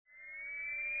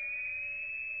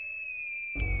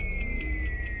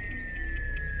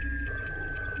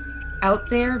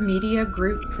Out There Media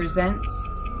Group presents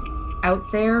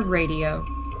Out There Radio,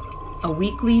 a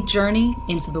weekly journey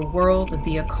into the world of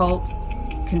the occult,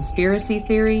 conspiracy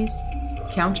theories,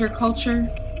 counterculture,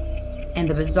 and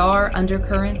the bizarre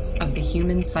undercurrents of the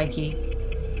human psyche.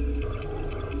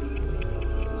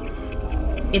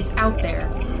 It's Out There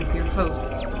with your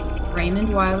hosts,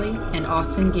 Raymond Wiley and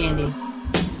Austin Gandy.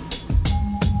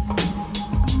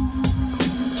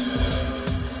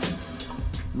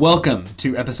 Welcome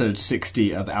to episode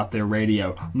 60 of Out There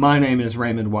Radio. My name is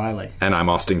Raymond Wiley. And I'm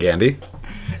Austin Gandy.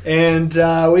 And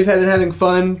we've been having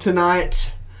fun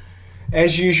tonight.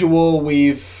 As usual,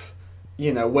 we've,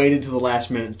 waited to the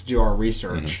last minute to do our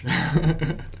research.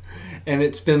 Mm-hmm. And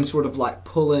it's been sort of like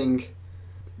pulling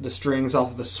the strings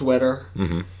off of a sweater.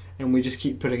 Mm-hmm. And we just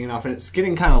keep putting it off. And it's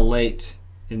getting kind of late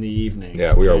in the evening.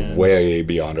 Yeah, we are way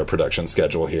beyond our production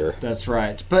schedule here. That's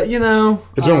right. But,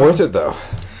 it's been worth it, though.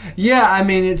 Yeah, I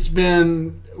mean,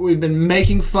 we've been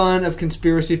making fun of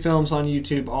conspiracy films on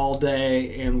YouTube all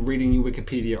day and reading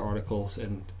Wikipedia articles,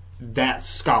 and that's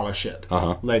scholarship,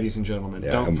 ladies and gentlemen.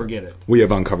 Yeah, don't forget it. We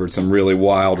have uncovered some really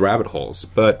wild rabbit holes,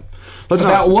 but let's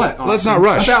not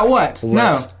rush. About what?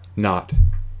 Let's not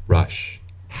rush.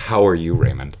 How are you,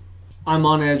 Raymond? I'm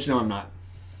on edge. No, I'm not.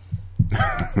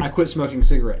 I quit smoking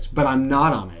cigarettes, but I'm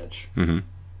not on edge. Mm-hmm.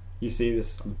 You see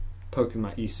this? I'm poking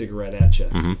my e-cigarette at you.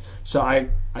 Mm-hmm. So I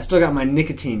still got my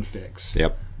nicotine fix.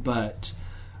 Yep. But,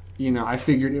 I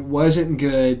figured it wasn't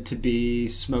good to be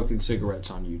smoking cigarettes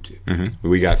on YouTube. Mm-hmm.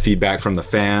 We got feedback from the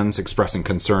fans expressing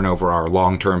concern over our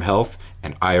long-term health,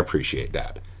 and I appreciate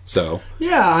that. So.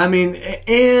 Yeah, I mean,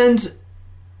 and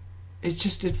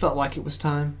it felt like it was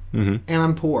time. Mm-hmm. And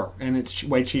I'm poor, and it's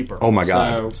way cheaper. Oh my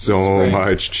God, so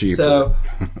much cheaper. So.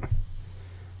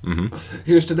 Mm-hmm.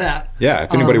 Here's to that. Yeah,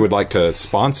 if anybody would like to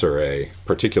sponsor a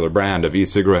particular brand of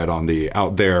e-cigarette on the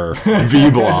Out There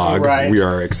V-blog, right. We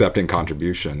are accepting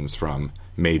contributions from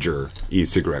major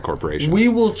e-cigarette corporations. We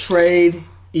will trade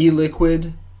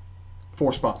e-liquid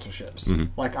for sponsorships.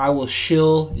 Mm-hmm. Like, I will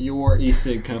shill your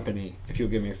e-cig company if you'll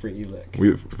give me a free e-lick.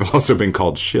 We've also been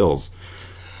called shills.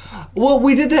 Well,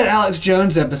 we did that Alex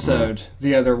Jones episode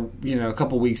a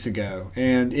couple weeks ago,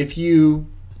 and if you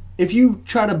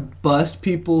try to bust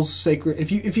people's sacred...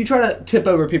 If you try to tip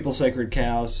over people's sacred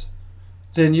cows,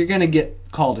 then you're going to get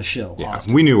called a shill. Yeah,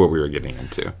 Austin. We knew what we were getting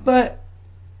into. But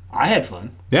I had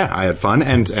fun. Yeah, I had fun.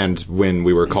 And when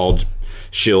we were called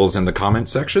shills in the comment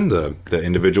section, the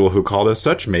individual who called us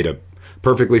such made a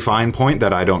perfectly fine point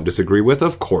that I don't disagree with.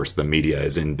 Of course the media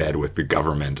is in bed with the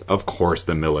government. Of course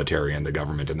the military and the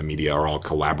government and the media are all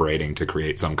collaborating to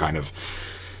create some kind of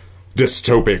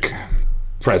dystopic...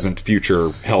 present-future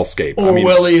hellscape.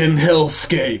 Orwellian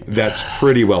hellscape. That's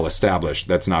pretty well established.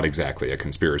 That's not exactly a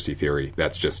conspiracy theory.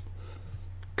 That's just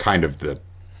kind of the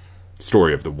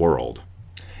story of the world.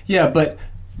 Yeah, but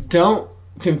don't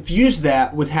confuse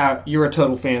that with how you're a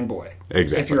total fanboy.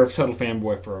 Exactly. If you're a total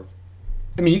fanboy for...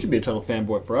 you could be a total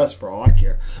fanboy for us, for all I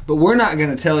care. But we're not going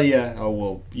to tell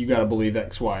you, you got to believe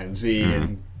X, Y, and Z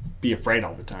and be afraid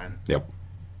all the time. Yep.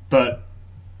 But...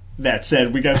 that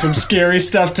said, we got some scary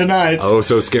stuff tonight. Oh,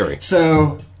 so scary.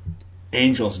 So,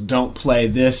 angels, don't play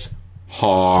this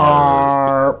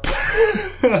HAARP.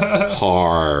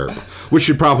 HAARP. Which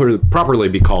should properly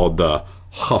be called the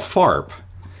HAARP,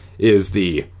 is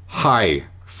the High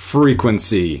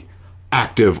Frequency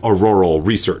Active Auroral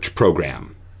Research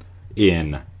Program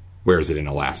in, where is it in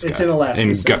Alaska? It's in Alaska.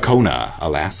 In Gakona,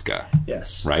 Alaska.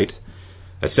 Yes. Right?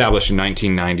 Established in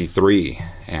 1993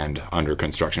 and under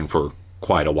construction for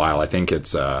quite a while. I think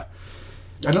it's... I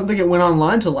don't think it went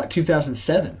online until like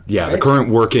 2007. Yeah, right? The current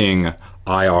working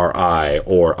IRI,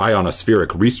 or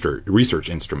ionospheric research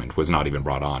instrument, was not even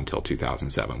brought on until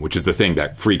 2007, which is the thing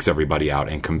that freaks everybody out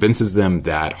and convinces them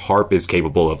that HAARP is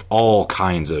capable of all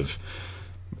kinds of,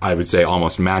 I would say,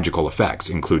 almost magical effects,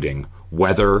 including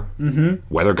weather,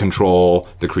 weather control,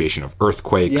 the creation of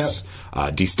earthquakes,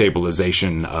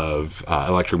 destabilization of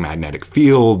electromagnetic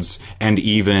fields, and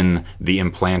even the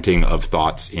implanting of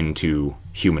thoughts into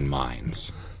human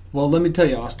minds. Well, let me tell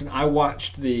you, Austin, I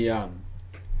watched the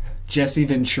Jesse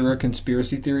Ventura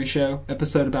Conspiracy Theory Show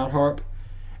episode about HAARP,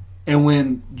 and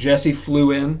when Jesse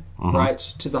flew in, right,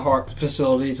 to the HAARP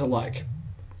facility to,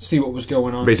 see what was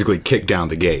going on. Basically kick down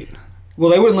the gate. Well,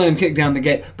 they wouldn't let him kick down the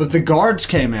gate, but the guards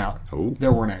came out. Oh.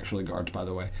 There weren't actually guards, by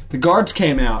the way. The guards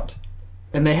came out,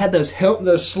 and they had those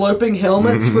sloping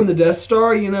helmets from the Death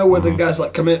Star, where the guys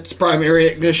commence primary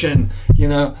ignition,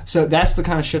 So that's the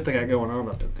kind of shit they got going on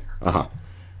up in there. Uh-huh.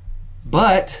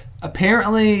 But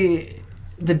apparently,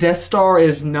 the Death Star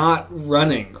is not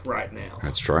running right now.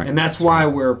 That's right. And that's why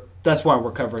we're that's why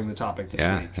we're covering the topic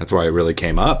this week. That's why it really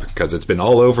came up, because it's been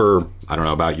all over. I don't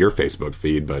know about your Facebook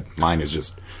feed, but mine is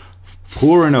just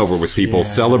pouring over with people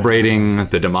celebrating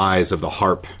the demise of the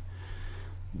HAARP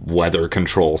weather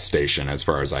control station, as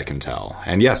far as I can tell.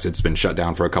 And yes, it's been shut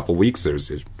down for a couple weeks.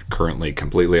 It's currently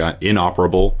completely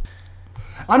inoperable.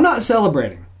 I'm not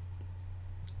celebrating.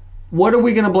 What are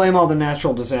we going to blame all the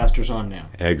natural disasters on now?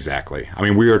 Exactly. I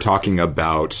mean, we are talking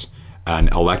about an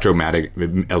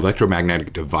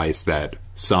electromagnetic device that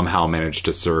somehow managed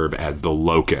to serve as the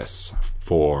locus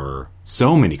for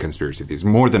so many conspiracy theories,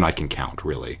 more than I can count,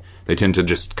 really. They tend to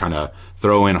just kind of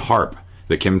throw in HAARP,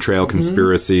 the chemtrail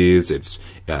conspiracies. It's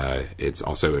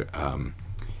also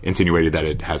insinuated that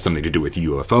it has something to do with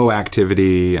UFO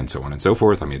activity and so on and so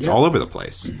forth. I mean, it's all over the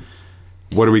place.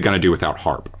 What are we going to do without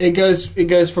HAARP? It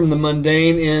goes from the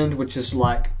mundane end, which is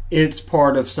like it's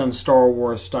part of some Star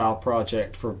Wars style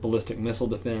project for ballistic missile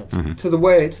defense, to the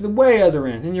way other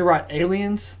end. And you're right,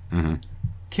 aliens,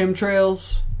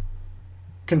 chemtrails,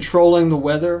 controlling the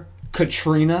weather,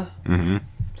 Katrina.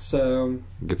 So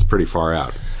it gets pretty far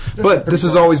out. But this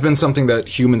has always been something that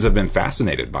humans have been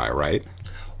fascinated by, right?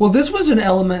 Well, this was an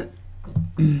element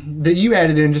that you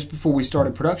added in just before we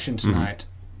started production tonight.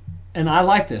 And I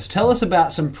like this. Tell us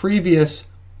about some previous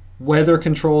weather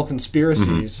control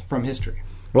conspiracies from history.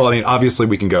 Well, I mean, obviously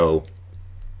we can go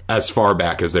as far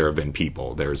back as there have been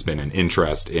people. There's been an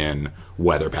interest in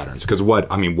weather patterns. Because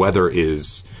weather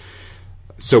is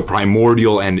so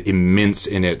primordial and immense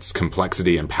in its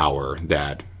complexity and power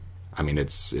that, I mean,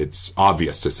 it's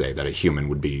obvious to say that a human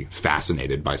would be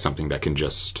fascinated by something that can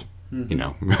just,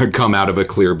 come out of a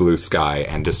clear blue sky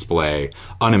and display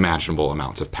unimaginable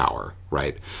amounts of power,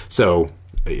 right? So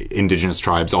indigenous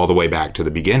tribes all the way back to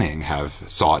the beginning have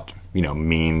sought,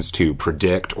 means to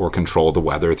predict or control the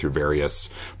weather through various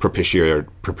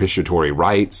propitiatory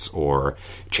rites or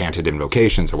chanted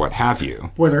invocations or what have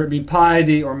you. Whether it be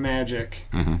piety or magic,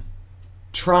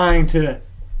 trying to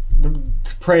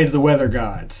pray to the weather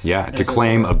gods. Yeah, to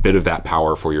claim a bit of that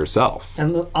power for yourself.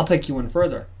 And I'll take you one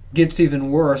further. Gets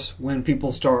even worse when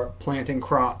people start planting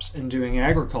crops and doing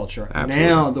agriculture. Absolutely.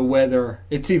 Now the weather,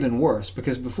 it's even worse,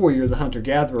 because before you're the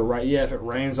hunter-gatherer, right? Yeah, if it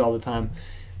rains all the time,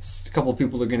 a couple of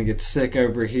people are going to get sick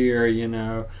over here,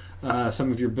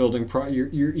 some of your building,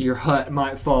 your hut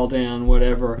might fall down,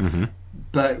 whatever.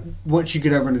 But once you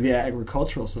get over into the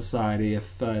agricultural society,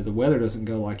 if the weather doesn't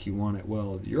go like you want it,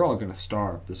 well, you're all going to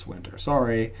starve this winter.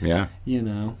 Sorry. Yeah.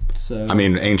 So. I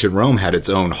mean, ancient Rome had its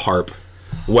own HAARP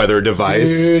weather device.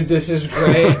 Dude, this is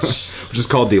great. Which is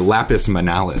called the lapis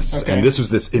manalis. Okay. And this was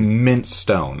this immense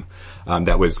stone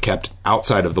that was kept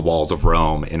outside of the walls of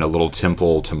Rome in a little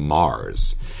temple to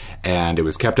Mars. And it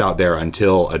was kept out there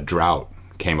until a drought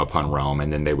came upon Rome,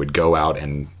 and then they would go out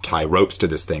and tie ropes to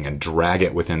this thing and drag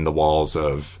it within the walls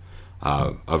of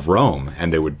Rome,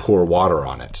 and they would pour water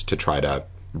on it to try to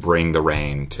bring the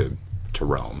rain to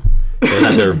Rome. They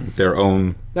had their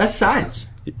own... That's science.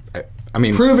 I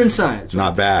mean, proven science.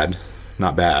 Right?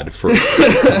 Not bad for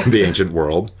the ancient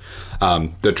world.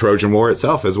 The Trojan War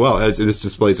itself as well. As this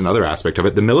displays another aspect of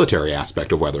it, the military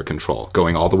aspect of weather control.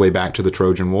 Going all the way back to the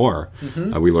Trojan War,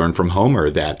 we learn from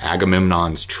Homer that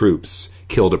Agamemnon's troops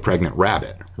killed a pregnant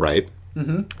rabbit, right?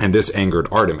 And this angered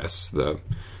Artemis, the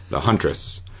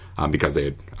huntress, because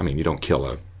you don't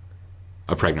kill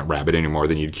a pregnant rabbit any more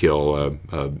than you'd kill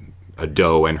a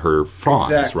doe and her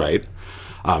fawns, right?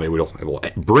 It will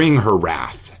bring her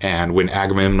wrath. And when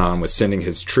Agamemnon was sending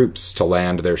his troops to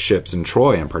land their ships in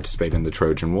Troy and participate in the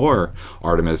Trojan War,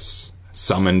 Artemis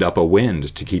summoned up a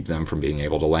wind to keep them from being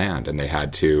able to land. And they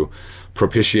had to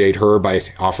propitiate her by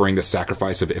offering the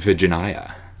sacrifice of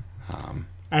Iphigenia.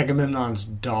 Agamemnon's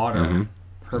daughter.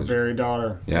 Her very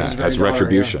daughter. Yeah, as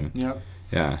retribution. Yeah. Yep.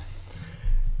 Yeah.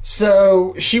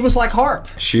 So she was like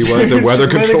HAARP. She was a weather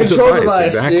control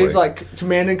device. Exactly. Dude, like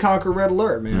Command and Conquer Red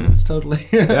Alert, man. It's totally...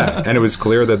 Yeah, and it was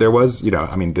clear that there was,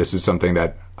 this is something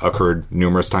that occurred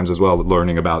numerous times as well,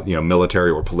 learning about,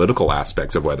 military or political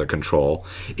aspects of weather control.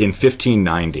 In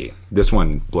 1590, this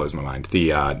one blows my mind,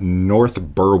 the North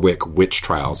Berwick witch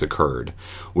trials occurred,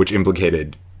 which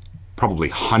implicated probably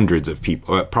hundreds of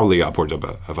people, probably upwards of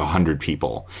 100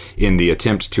 people, in the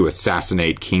attempt to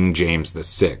assassinate King James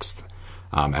VI,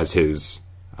 as his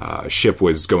ship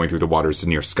was going through the waters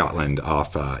near Scotland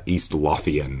off East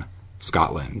Lothian,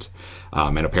 Scotland.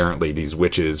 And apparently these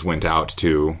witches went out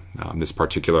to this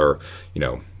particular,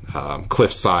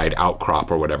 cliffside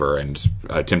outcrop or whatever and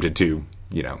attempted to,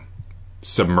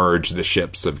 submerge the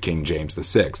ships of King James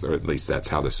VI, or at least that's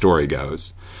how the story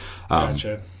goes.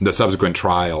 Gotcha. The subsequent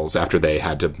trials, after they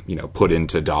had to, put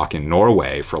into dock in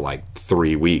Norway for like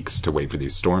 3 weeks to wait for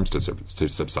these storms to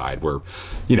subside, were,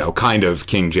 kind of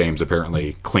King James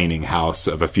apparently cleaning house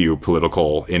of a few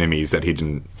political enemies that he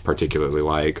didn't particularly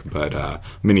like. But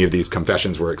many of these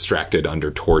confessions were extracted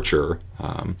under torture,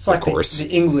 it's like of course. The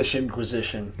English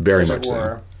Inquisition. Very much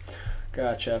so.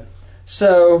 Gotcha.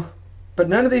 So, but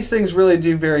none of these things really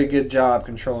do very good job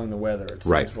controlling the weather, it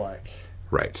seems like.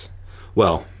 Right.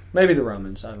 Well, maybe the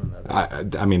Romans. I don't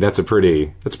know. I mean, that's a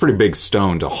pretty big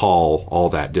stone to haul all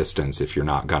that distance if you're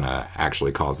not going to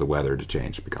actually cause the weather to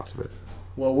change because of it.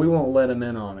 Well, we won't let them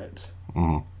in on it.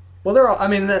 Mm-hmm. Well,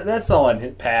 that's all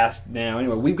in past now.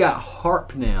 Anyway, we've got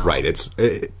HAARP now. Right.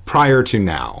 Prior to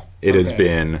now, it has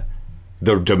been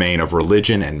the domain of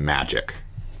religion and magic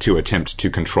to attempt to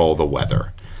control the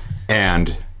weather.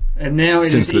 And now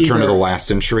since the turn of the last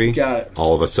century, got it.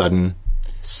 all of a sudden,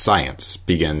 science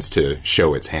begins to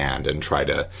show its hand and try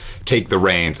to take the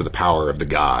reins of the power of the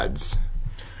gods.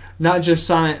 Not just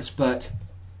science, but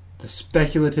the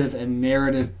speculative and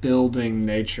narrative building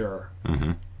nature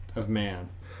of man.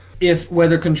 If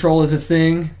weather control is a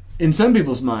thing, in some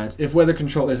people's minds, if weather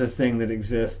control is a thing that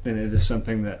exists, then it is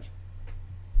something that,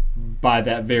 by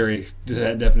that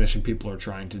definition, people are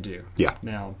trying to do. Yeah.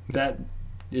 Now, that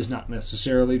is not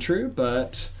necessarily true,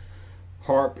 but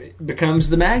HAARP becomes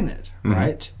the magnet,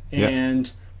 right?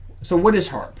 And so what is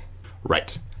HAARP?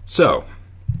 Right. So,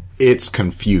 it's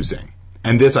confusing.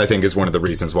 And this, I think, is one of the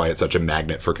reasons why it's such a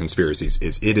magnet for conspiracies,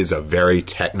 is it is a very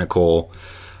technical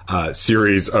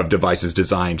series of devices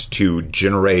designed to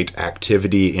generate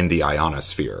activity in the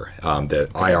ionosphere. The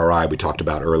IRI we talked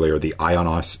about earlier, the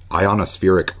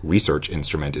ionospheric research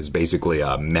instrument, is basically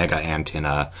a mega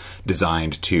antenna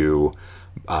designed to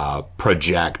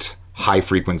project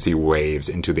high-frequency waves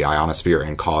into the ionosphere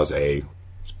and cause a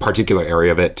particular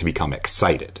area of it to become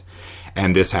excited.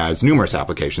 And this has numerous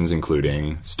applications,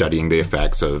 including studying the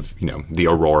effects of, the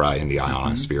aurora in the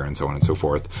ionosphere and so on and so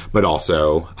forth, but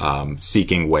also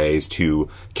seeking ways to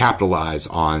capitalize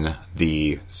on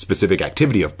the specific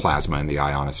activity of plasma in the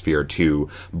ionosphere to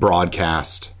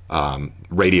broadcast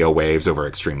radio waves over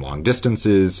extreme long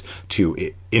distances, to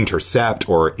intercept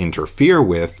or interfere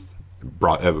with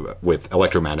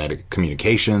electromagnetic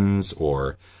communications,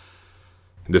 or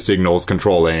the signals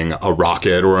controlling a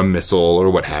rocket or a missile or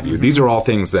what have you. These are all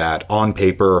things that, on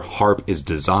paper, HAARP is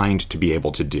designed to be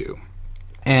able to do.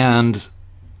 And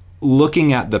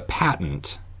looking at the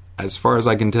patent, as far as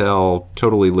I can tell,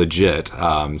 totally legit,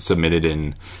 submitted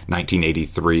in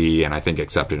 1983 and I think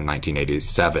accepted in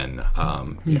 1987,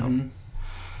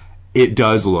 it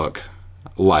does look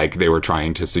like they were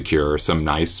trying to secure some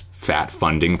nice fat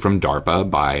funding from DARPA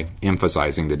by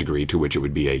emphasizing the degree to which it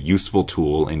would be a useful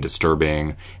tool in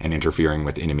disturbing and interfering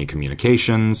with enemy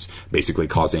communications, basically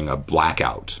causing a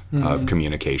blackout of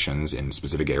communications in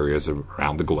specific areas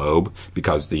around the globe,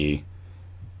 because the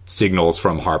signals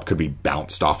from HAARP could be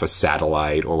bounced off a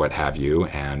satellite or what have you,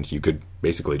 and you could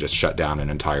basically just shut down an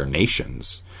entire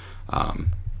nation's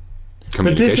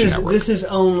communication network. But this is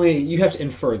only, you have to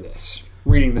infer this.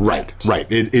 Reading the patent. Right.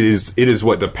 It is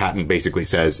what the patent basically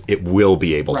says it will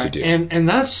be able to do. And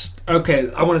that's,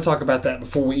 okay, I want to talk about that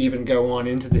before we even go on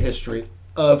into the history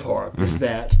of HAARP, is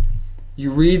that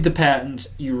you read the patent,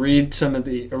 you read some of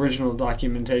the original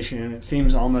documentation, and it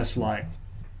seems almost like,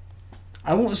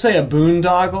 I won't say a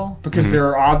boondoggle, because there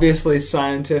are obviously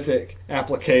scientific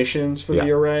applications for the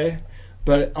array,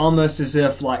 but almost as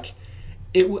if like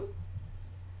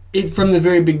it from the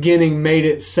very beginning made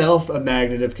itself a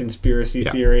magnet of conspiracy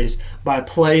theories by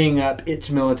playing up its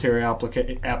military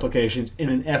applications in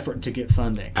an effort to get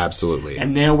funding. Absolutely.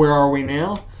 And now where are we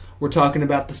now? We're talking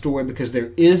about the story because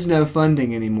there is no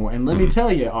funding anymore. And let me tell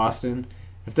you, Austin,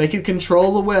 if they could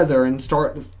control the weather and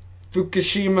start the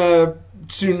Fukushima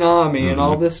tsunami and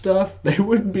all this stuff, they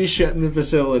wouldn't be shutting the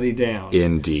facility down.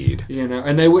 Indeed.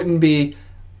 And they wouldn't be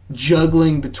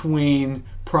juggling between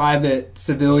private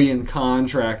civilian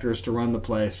contractors to run the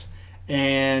place.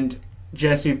 And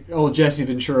Jesse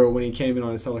Ventura, when he came in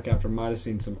on his helicopter, might have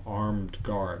seen some armed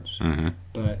guards.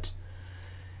 But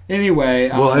anyway,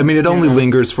 well, it only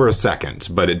lingers for a second,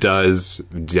 but it does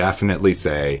definitely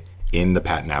say in the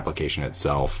patent application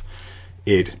itself,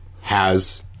 it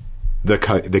has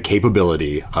the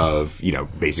capability of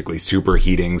basically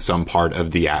superheating some part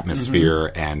of the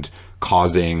atmosphere and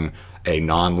causing a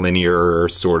nonlinear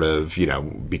sort of,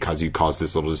 because you cause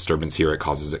this little disturbance here, it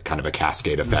causes kind of a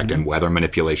cascade effect, and weather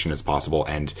manipulation is possible.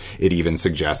 And it even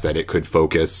suggests that it could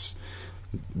focus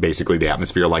basically the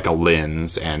atmosphere like a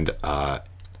lens and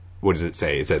what does it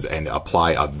say? It says, and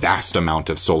apply a vast amount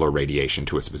of solar radiation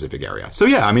to a specific area. So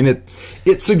yeah, I mean,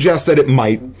 it suggests that it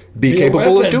might be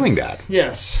capable of doing that.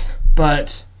 Yes,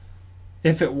 but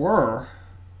if it were,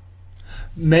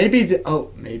 maybe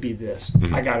this.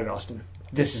 Mm-hmm. I got it, Austin.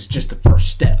 This is just the first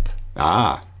step.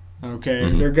 Ah. Okay,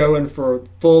 they're going for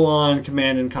full-on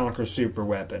command and conquer super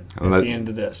weapon at the end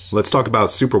of this. Let's talk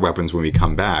about super weapons when we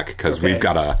come back, because we've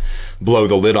got to blow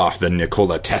the lid off the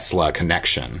Nikola Tesla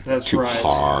connection to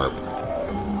HAARP.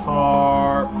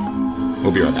 HAARP.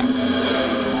 We'll be right back.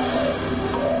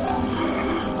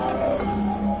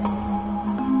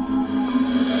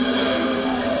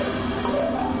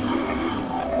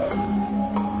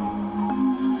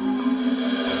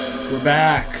 We're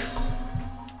back.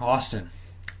 Austin.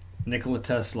 Nikola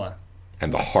Tesla.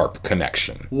 And the HAARP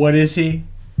connection. What is he?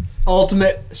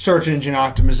 Ultimate search engine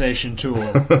optimization tool.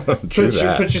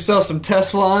 Put yourself some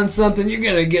Tesla on something, you're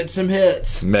going to get some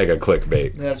hits. Mega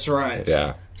clickbait. That's right.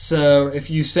 Yeah. So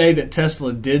if you say that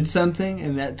Tesla did something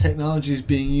and that technology is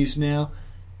being used now,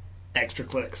 extra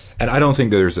clicks. And I don't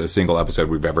think there's a single episode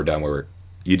we've ever done where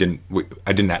I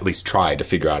didn't at least try to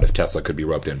figure out if Tesla could be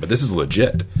roped in. But this is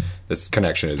legit. This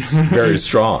connection is very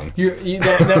strong.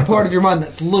 That part of your mind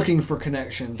that's looking for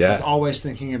connections is always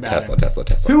thinking about Tesla.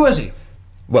 Who was he?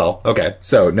 Well, okay.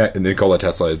 So Nikola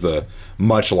Tesla is the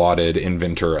much-lauded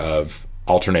inventor of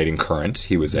alternating current.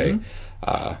 He was a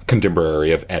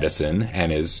contemporary of Edison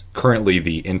and is currently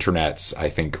the Internet's, I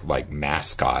think, like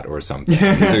mascot or something.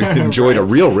 He's enjoyed a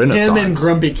real renaissance. Him and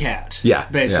Grumpy Cat. Yeah,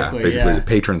 basically the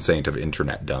patron saint of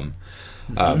Internetdom.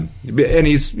 And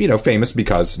he's famous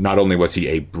because not only was he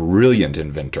a brilliant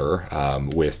inventor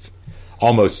with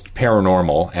almost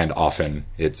paranormal, and often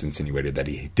it's insinuated that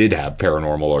he did have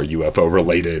paranormal or UFO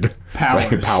related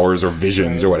powers or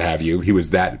visions or what have you. He was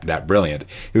that brilliant.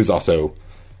 He was also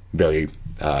very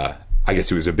I guess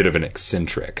he was a bit of an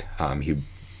eccentric. He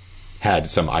had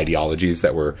some ideologies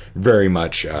that were very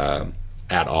much at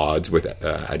odds with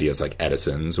ideas like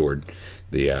Edison's or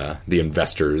the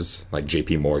investors like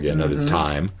J.P. Morgan of his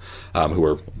time, who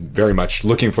were very much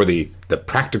looking for the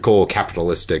practical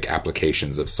capitalistic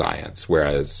applications of science,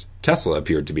 whereas Tesla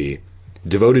appeared to be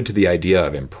devoted to the idea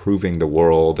of improving the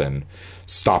world and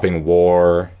stopping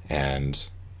war and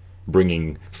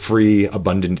bringing free,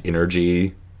 abundant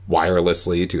energy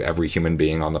wirelessly to every human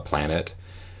being on the planet.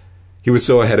 He was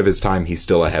so ahead of his time, he's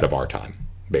still ahead of our time,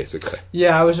 basically.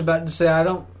 Yeah, I was about to say,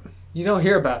 you don't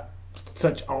hear about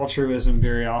such altruism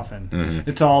very often.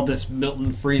 It's all this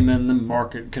Milton Friedman, the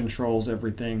market controls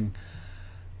everything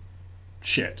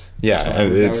shit. Yeah, so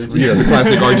it's the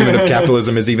classic argument of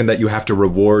capitalism is even that you have to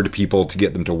reward people to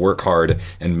get them to work hard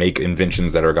and make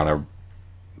inventions that are going to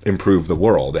improve the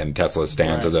world. And Tesla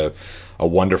stands as a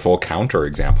wonderful counter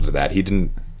example to that.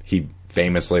 He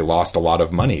famously lost a lot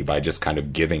of money by just kind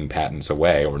of giving patents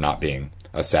away or not being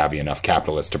a savvy enough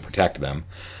capitalist to protect them,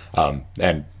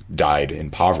 and died in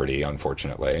poverty,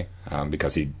 unfortunately,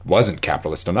 because he wasn't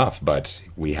capitalist enough. But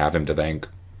we have him to thank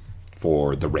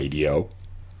for the radio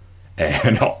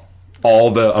and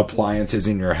all the appliances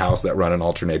in your house that run an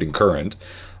alternating current.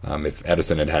 If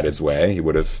Edison had had his way, he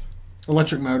would have...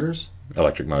 Electric motors,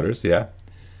 yeah.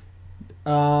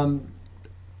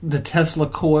 The Tesla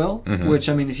coil, which,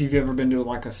 I mean, if you've ever been to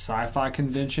like a sci-fi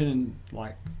convention and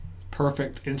like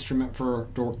perfect instrument for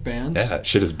dork bands. Yeah, that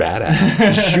shit is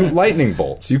badass. Shoot lightning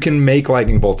bolts. You can make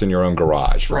lightning bolts in your own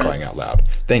garage, for crying out loud.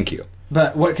 Thank you.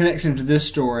 But what connects him to this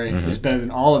story is better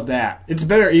than all of that. It's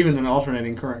better even than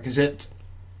alternating current because it's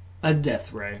a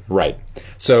death ray. Right.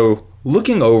 So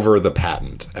looking over the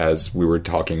patent, as we were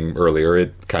talking earlier,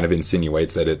 it kind of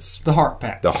insinuates that it's... The HAARP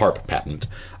patent. The HAARP patent.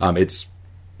 It's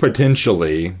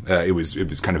potentially... it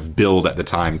was kind of billed at the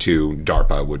time to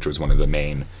DARPA, which was one of the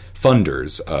main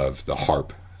funders of the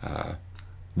HAARP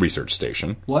research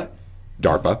station. What?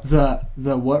 DARPA.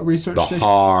 The what research station? The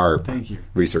HAARP Thank you.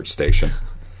 research station.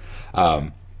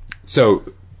 So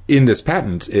in this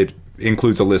patent, it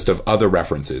includes a list of other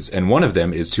references, and one of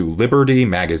them is to Liberty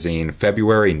Magazine,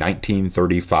 February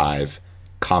 1935,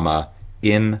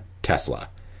 in Tesla.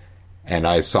 And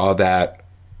I saw that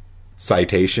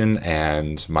citation,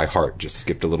 and my heart just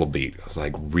skipped a little beat. I was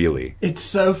like, really? It's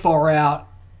so far out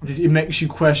that it makes you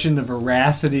question the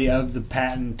veracity of the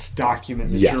patent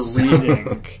document that you're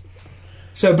reading.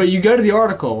 But you go to the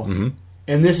article,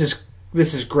 and this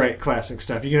is great classic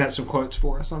stuff. You can have some quotes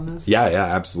for us on this? Yeah,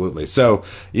 absolutely. So,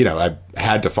 I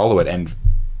had to follow it, and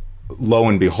lo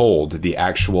and behold, the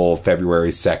actual February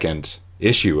 2nd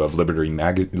issue of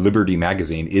Liberty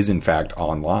Magazine is in fact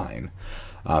online.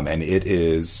 And it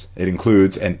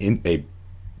includes a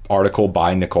article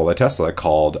by Nikola Tesla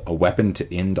called "A Weapon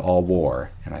to End All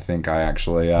War," and I think I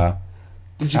actually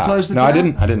Did you close the No, tab?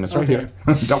 I didn't. It's right here.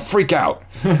 Don't freak out.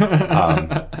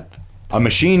 A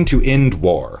machine to end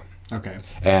war. Okay.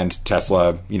 And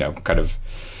Tesla, kind of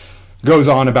goes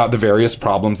on about the various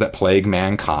problems that plague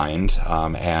mankind,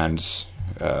 and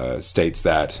states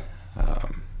that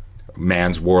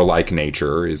man's warlike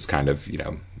nature is kind of,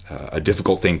 a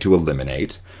difficult thing to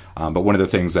eliminate. But one of the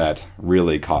things that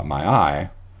really caught my eye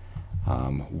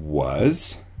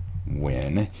was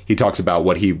when he talks about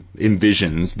what he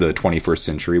envisions the 21st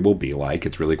century will be like.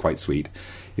 It's really quite sweet.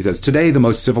 He says, today the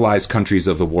most civilized countries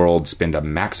of the world spend a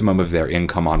maximum of their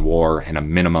income on war and a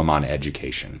minimum on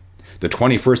education. The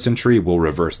 21st century will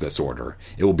reverse this order.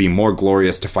 It will be more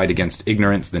glorious to fight against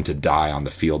ignorance than to die on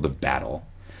the field of battle.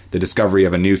 The discovery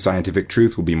of a new scientific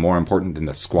truth will be more important than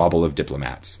the squabble of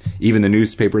diplomats. Even the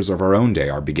newspapers of our own day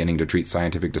are beginning to treat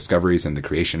scientific discoveries and the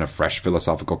creation of fresh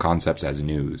philosophical concepts as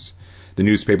news. The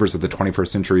newspapers of the 21st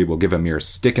century will give a mere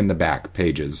stick-in-the-back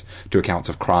pages to accounts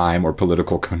of crime or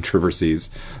political controversies,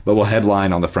 but will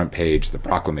headline on the front page the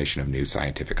proclamation of new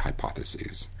scientific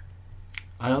hypotheses.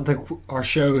 I don't think our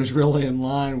show is really in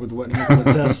line with what Nikola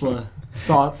Tesla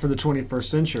thought for the 21st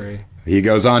century. He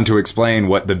goes on to explain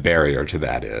what the barrier to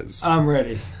that is. I'm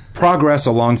ready. Progress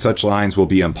along such lines will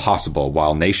be impossible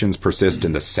while nations persist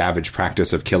in the savage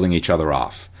practice of killing each other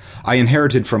off. I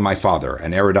inherited from my father,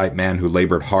 an erudite man who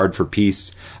labored hard for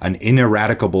peace, an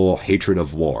ineradicable hatred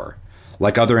of war.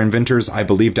 Like other inventors, I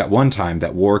believed at one time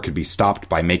that war could be stopped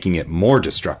by making it more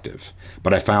destructive,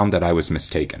 but I found that I was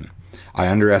mistaken. I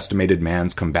underestimated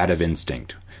man's combative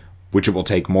instinct, which it will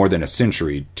take more than a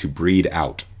century to breed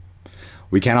out.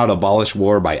 We cannot abolish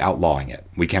war by outlawing it.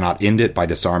 We cannot end it by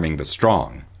disarming the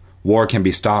strong. War can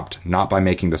be stopped not by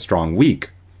making the strong weak,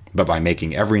 but by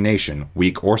making every nation,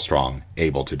 weak or strong,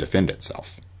 able to defend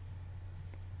itself.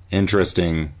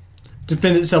 Interesting.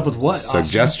 Defend itself with what?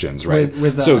 Suggestions, right?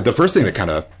 With, so the first thing that kind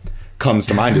of comes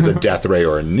to mind is a death ray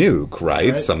or a nuke,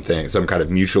 right? Some kind of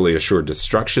mutually assured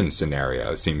destruction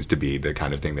scenario seems to be the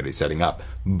kind of thing that he's setting up.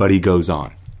 But he goes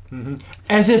on. Mm-hmm.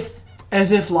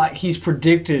 As if like he's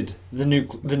predicted the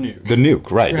nuke. The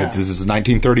nuke, right. Yeah. This is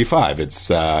 1935. It's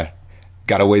got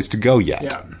a ways to go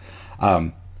yet. Yeah.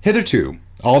 Hitherto,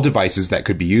 all devices that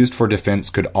could be used for defense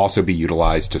could also be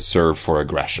utilized to serve for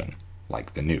aggression,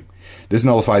 like the nuke. This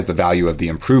nullifies the value of the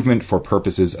improvement for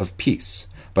purposes of peace.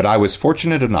 But I was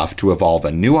fortunate enough to evolve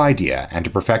a new idea and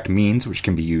to perfect means which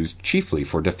can be used chiefly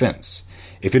for defense.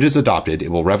 If it is adopted,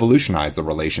 it will revolutionize the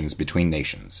relations between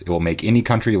nations. It will make any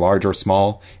country, large or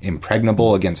small,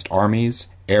 impregnable against armies,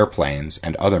 airplanes,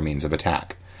 and other means of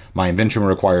attack. My invention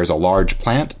requires a large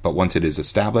plant, but once it is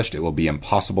established, it will be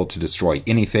impossible to destroy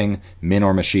anything, men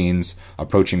or machines,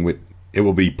 approaching within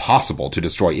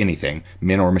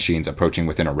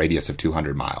a radius of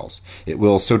 200 miles. It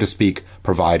will, so to speak,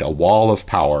 provide a wall of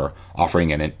power,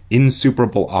 offering an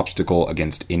insuperable obstacle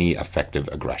against any effective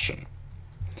aggression.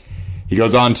 He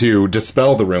goes on to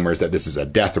dispel the rumors that this is a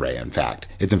death ray, in fact.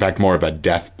 It's, in fact, more of a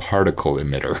death particle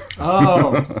emitter.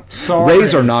 Oh, sorry.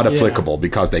 Rays are not applicable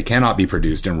because they cannot be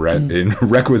produced in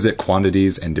requisite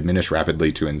quantities and diminish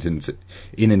rapidly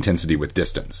in intensity with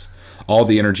distance. All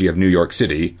the energy of New York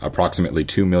City, approximately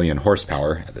 2 million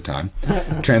horsepower at the time,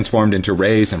 transformed into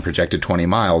rays and projected 20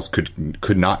 miles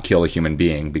could not kill a human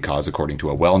being because, according to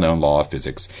a well-known law of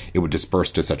physics, it would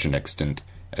disperse to such an extent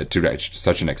as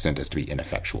to be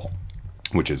ineffectual.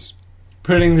 Which is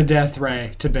putting the death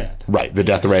ray to bed. Right. The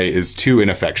death ray is too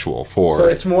ineffectual for... So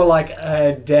it's more like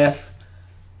a death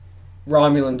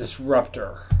Romulan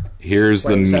disruptor. Here's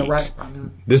the meat. Is that right?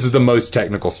 This is the most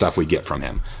technical stuff we get from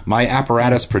him. My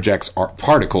apparatus projects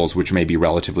particles which may be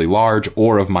relatively large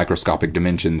or of microscopic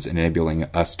dimensions, enabling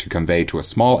us to convey to a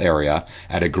small area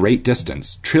at a great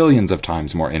distance trillions of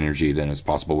times more energy than is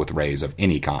possible with rays of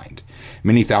any kind.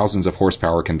 Many thousands of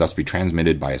horsepower can thus be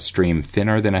transmitted by a stream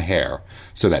thinner than a hair,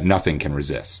 so that nothing can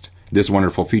resist. This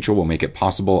wonderful feature will make it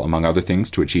possible, among other things,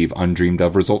 to achieve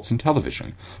undreamed-of results in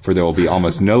television, for there will be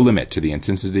almost no limit to the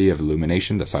intensity of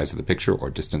illumination, the size of the picture, or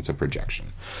distance of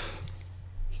projection.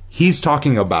 He's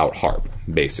talking about HAARP,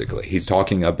 basically. He's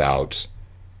talking about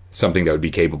something that would be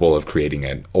capable of creating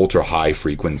an ultra-high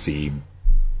frequency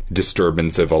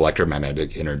disturbance of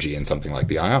electromagnetic energy in something like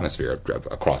the ionosphere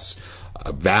across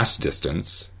a vast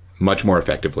distance, much more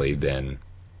effectively than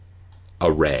a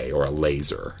ray or a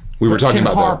laser. We were talking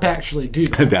about HAARP actually do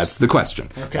that? That's the question.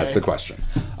 Okay. That's the question.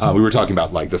 We were talking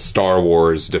about like the Star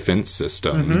Wars defense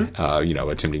system,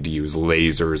 attempting to use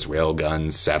lasers,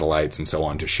 railguns, satellites, and so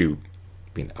on to shoot,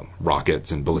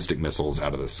 rockets and ballistic missiles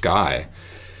out of the sky.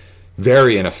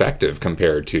 Very ineffective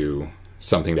compared to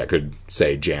something that could,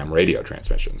 say, jam radio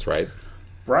transmissions, right?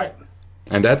 Right.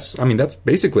 And that's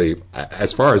basically,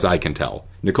 as far as I can tell,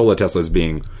 Nikola Tesla is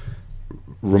being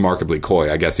remarkably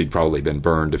coy. I guess he'd probably been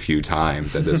burned a few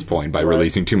times at this point by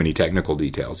releasing too many technical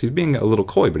details. He's being a little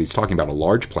coy, but he's talking about a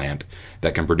large plant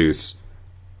that can produce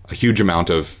a huge amount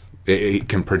of, it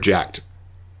can project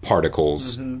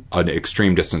particles an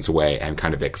extreme distance away and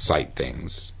kind of excite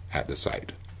things at the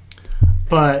site.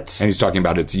 And he's talking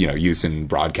about its, use in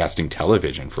broadcasting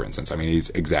television, for instance. I mean, he's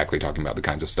exactly talking about the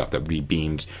kinds of stuff that would be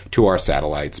beamed to our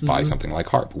satellites by something like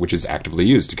HAARP, which is actively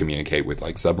used to communicate with,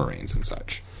 like, submarines and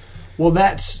such. Well,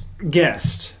 that's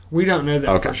guessed. We don't know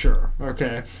that for sure.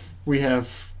 Okay. We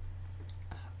have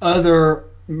other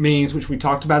means, which we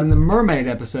talked about in the mermaid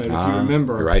episode, if you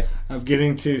remember, you're right, of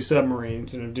getting to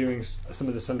submarines and of doing some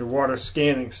of this underwater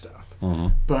scanning stuff.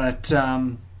 But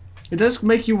it does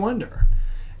make you wonder.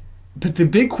 But the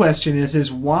big question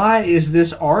is why is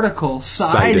this article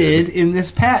cited in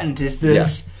this patent? Is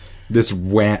this this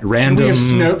random? Should we have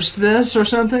Snopes'd this or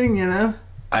something?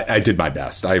 I did my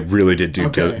best. I really did do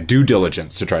due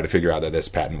diligence to try to figure out that this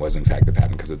patent was in fact the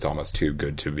patent, because it's almost too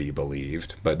good to be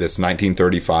believed. But this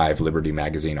 1935 Liberty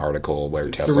Magazine article where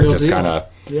Tesla just kind of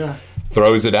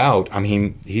throws it out. I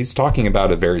mean, he's talking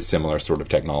about a very similar sort of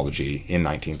technology in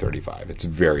 1935. It's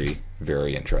very,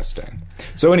 very interesting.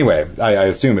 So anyway, I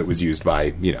assume it was used by,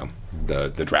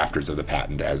 the drafters of the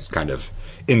patent as kind of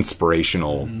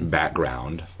inspirational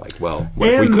background. Like, well, what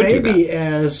if we could do that? And maybe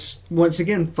as, once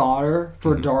again, fodder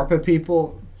for DARPA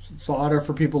people, fodder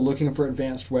for people looking for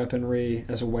advanced weaponry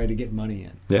as a way to get money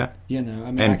in. Yeah.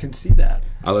 I can see that.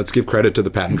 Let's give credit to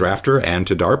the patent drafter and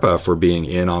to DARPA for being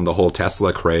in on the whole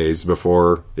Tesla craze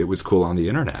before it was cool on the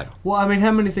internet. Well, I mean,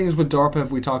 how many things with DARPA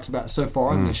have we talked about so far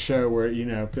on this show where,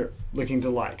 they're looking to,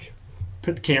 like,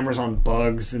 put cameras on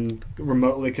bugs and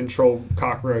remotely control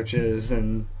cockroaches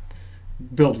and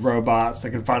build robots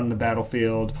that can fight on the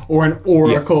battlefield, or an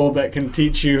oracle that can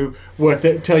teach you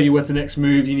tell you what the next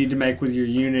move you need to make with your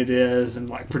unit is, and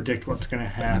like predict what's going to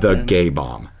happen. The gay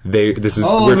bomb. We're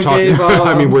talking. Gay bomb.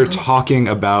 I mean, we're talking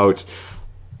about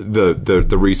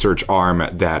the research arm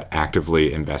that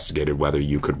actively investigated whether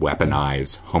you could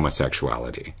weaponize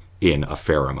homosexuality in a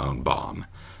pheromone bomb.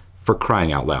 For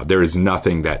crying out loud, there is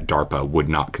nothing that DARPA would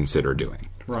not consider doing.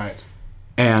 Right.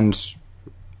 And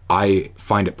I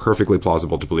find it perfectly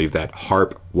plausible to believe that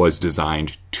HAARP was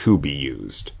designed to be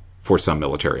used for some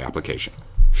military application.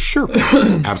 Sure,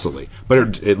 absolutely.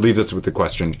 But it leaves us with the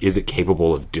question, is it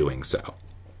capable of doing so?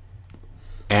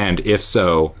 And if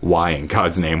so, why in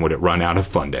God's name would it run out of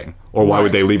funding? Or why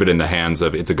would they leave it in the hands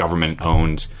of, it's a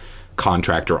government-owned,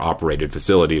 contractor-operated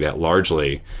facility that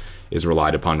largely is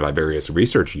relied upon by various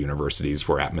research universities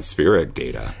for atmospheric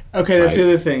data. Okay, that's the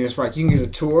other thing. It's right. You can get a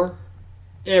tour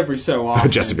every so often.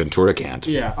 Jesse Ventura can't.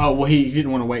 Yeah. Oh, well, he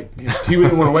didn't want to wait. He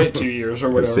didn't want to wait 2 years or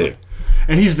whatever. That's it.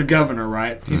 And he's the governor,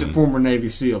 right? He's a former Navy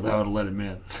SEAL. That would have let him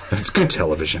in. That's good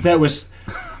television. That was,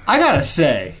 I gotta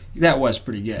say, that was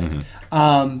pretty good.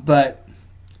 But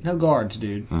no guards,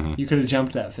 dude. You could have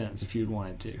jumped that fence if you'd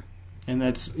wanted to. And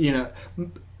that's,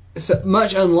 so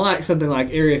much unlike something like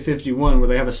Area 51, where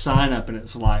they have a sign up and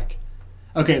it's like,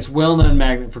 okay, it's well-known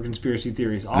magnet for conspiracy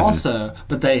theories also,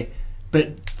 but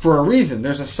for a reason,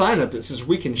 there's a sign up that says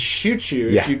we can shoot you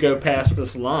if you go past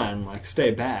this line, like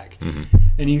stay back.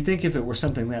 And you think if it were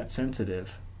something that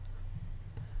sensitive,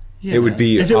 it would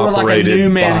be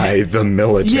operated by the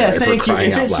military. Yeah, thank you.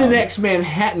 If it's the next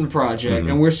Manhattan Project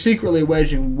and we're secretly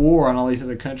waging war on all these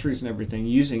other countries and everything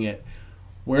using it,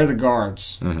 where are the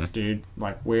guards, dude?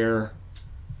 Where,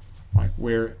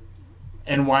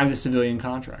 and why the civilian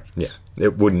contract? Yeah,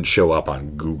 it wouldn't show up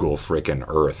on Google frickin'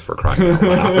 Earth, for crying out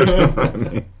loud. I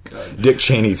mean, Dick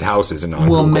Cheney's house isn't on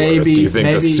Google Earth. Do you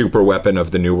think the super weapon of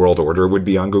the New World Order would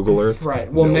be on Google Earth?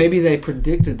 Right. Well, maybe they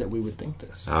predicted that we would think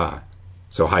this.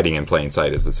 So hiding in plain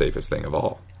sight is the safest thing of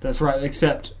all. That's right.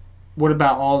 Except, what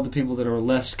about all of the people that are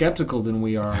less skeptical than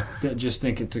we are that just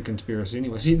think it's a conspiracy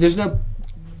anyway? See, there's no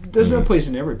place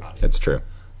in everybody. That's true.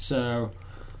 So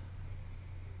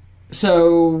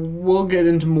we'll get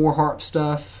into more HAARP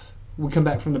stuff. We come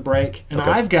back from the break, and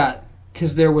I've got,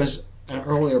 because there was an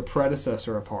earlier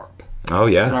predecessor of HAARP. Oh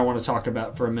yeah. That I want to talk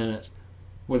about for a minute,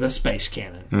 with a space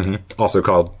cannon. Also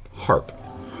called HAARP.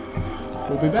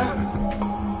 We'll be back.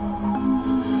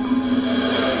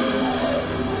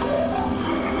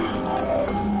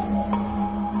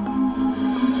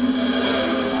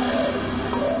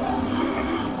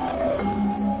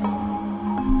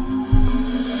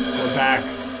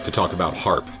 To talk about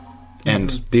HAARP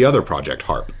and the other project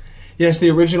HAARP. Yes, the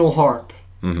original HAARP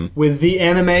with the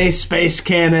anime space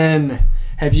cannon.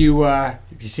 Have you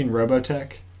seen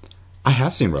Robotech? I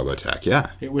have seen Robotech, yeah.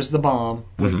 It was the bomb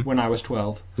when I was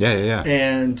 12. Yeah.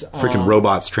 And freaking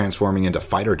robots transforming into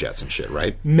fighter jets and shit,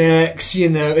 right? mechs,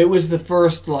 it was the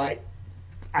first, like,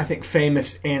 I think,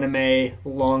 famous anime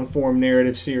long-form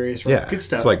narrative series. Right? Yeah, Good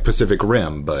stuff. It's like Pacific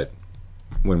Rim, but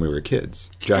when we were kids.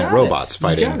 Giant got it. robots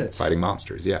You got it. fighting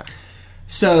monsters, yeah.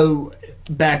 So,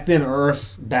 back then,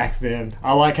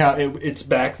 I like how it's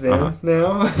back then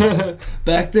now.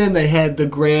 Back then, they had the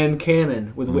Grand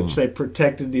Cannon with which they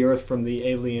protected the Earth from the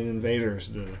alien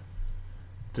invaders,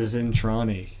 the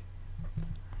Zentrani.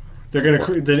 The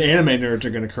anime nerds are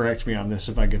gonna correct me on this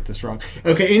if I get this wrong.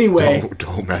 Okay, anyway,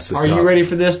 Don't mess this up. are you ready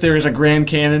for this? There is a Grand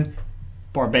Cannon,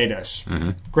 Barbados.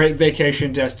 Great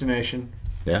vacation destination.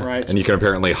 Yeah, right. And you can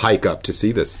apparently hike up to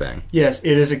see this thing. Yes,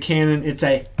 it is a cannon. It's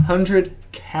a 100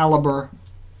 caliber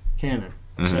cannon.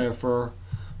 So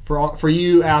for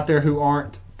you out there who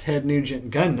aren't Ted Nugent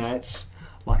gun nuts,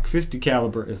 like 50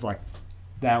 caliber is like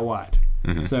that wide.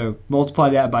 So multiply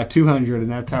that by 200,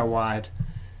 and that's how wide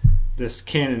this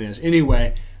cannon is.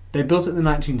 Anyway, they built it in the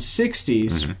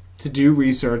 1960s to do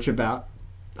research about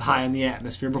high in the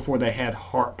atmosphere before they had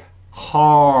HAARP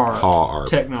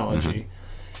technology.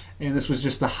 And this was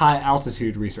just the high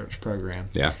altitude research program.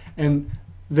 Yeah. And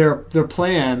their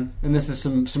plan, and this is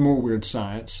some more weird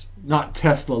science, not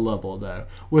Tesla level though,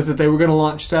 was that they were going to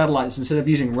launch satellites. Instead of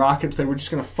using rockets, they were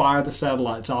just going to fire the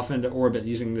satellites off into orbit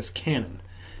using this cannon.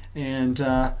 And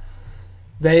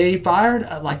they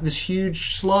fired like this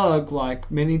huge slug,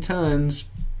 like many tons,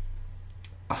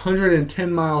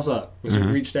 110 miles up. It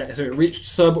reached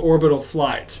suborbital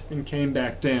flight and came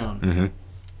back down.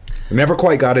 We never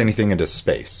quite got anything into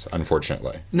space,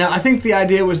 unfortunately. Now, I think the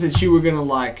idea was that you were going to,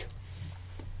 like,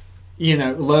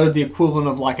 load the equivalent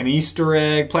of, like, an Easter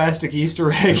egg, plastic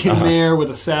Easter egg in there with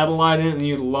a satellite in it, and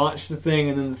you launch the thing,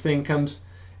 and then the thing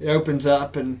it opens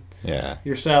up, and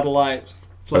your satellite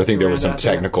But I think there were some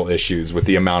technical issues with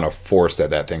the amount of force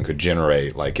that thing could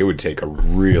generate. Like, it would take a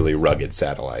really rugged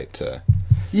satellite to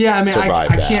survive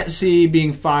that. I can't see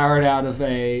being fired out of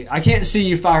I can't see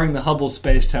you firing the Hubble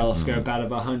Space Telescope out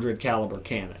of a 100 caliber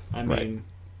cannon. I mean,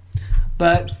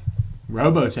 but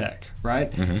Robotech,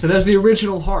 right? So there's the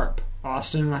original HAARP,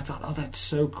 Austin, and I thought, oh, that's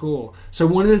so cool. So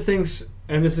one of the things,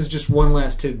 and this is just one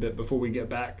last tidbit before we get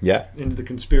back into the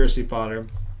conspiracy fodder.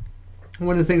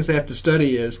 One of the things they have to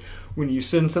study is when you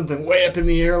send something way up in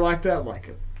the air like that, like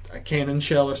a cannon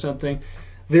shell or something,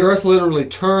 the Earth literally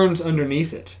turns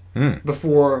underneath it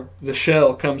before the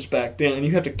shell comes back down. And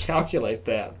you have to calculate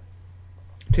that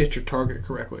to hit your target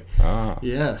correctly.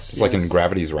 Yes. It's like in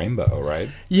Gravity's Rainbow, right?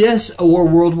 Yes, or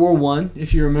World War I.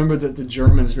 If you remember that the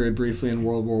Germans very briefly in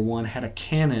World War I had a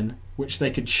cannon which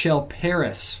they could shell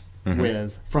Paris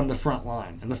with from the front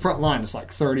line. And the front line is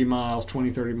like 30 miles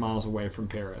away from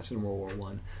Paris in World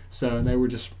War I. So they were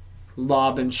just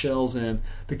lobbing shells in.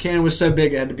 The cannon was so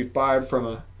big it had to be fired from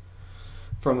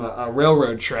a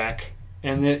railroad track.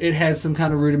 And then it had some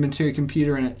kind of rudimentary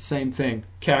computer in it. Same thing.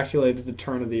 Calculated the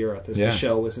turn of the Earth as the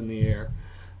shell was in the air.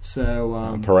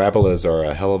 So parabolas are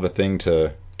a hell of a thing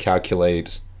to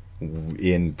calculate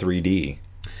in 3D.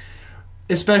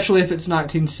 Especially if it's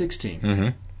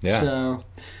 1916. Yeah. So,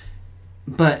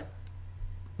 but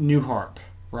new HAARP,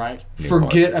 right? New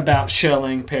Forget about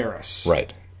shelling Paris.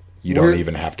 Right. You don't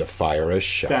even have to fire a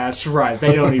shot. That's right.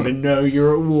 They don't even know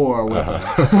you're at war with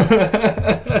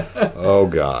them. Oh,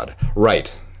 God.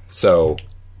 Right. So,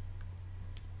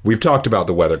 we've talked about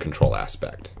the weather control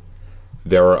aspect.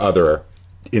 There are other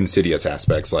insidious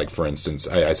aspects, like, for instance,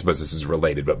 I suppose this is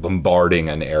related, but bombarding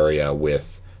an area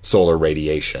with solar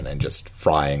radiation and just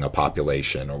frying a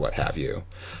population or what have you.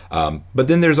 But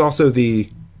then there's also the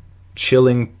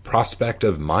chilling prospect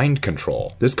of mind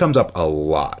control. This comes up a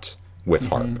lot with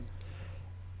HAARP.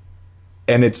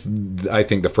 And it's, I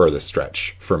think, the furthest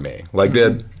stretch for me. Like,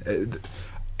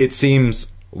 it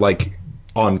seems like,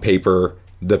 on paper,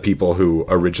 the people who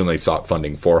originally sought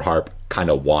funding for HAARP kind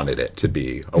of wanted it to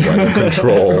be a weather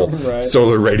control,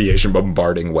 solar radiation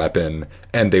bombarding weapon,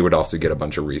 and they would also get a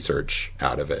bunch of research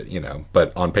out of it,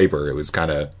 But on paper, it was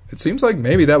kind of, it seems like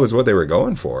maybe that was what they were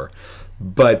going for.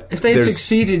 But if they had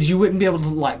succeeded, you wouldn't be able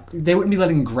to they wouldn't be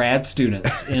letting grad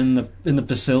students in the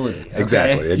facility.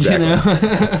 Okay?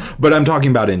 Exactly. But I'm talking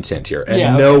about intent here,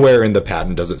 and nowhere in the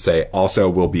patent does it say also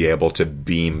we'll be able to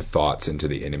beam thoughts into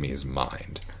the enemy's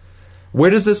mind.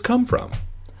 Where does this come from?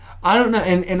 I don't know,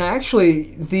 and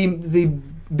actually the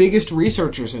biggest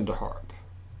researchers into HAARP,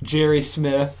 Jerry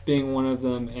Smith being one of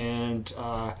them, and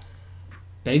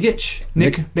Begich,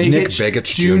 Nick Begich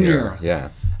Jr. Yeah.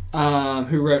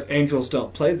 Who wrote Angels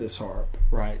Don't Play This HAARP,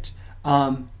 right?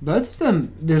 Both of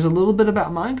them, there's a little bit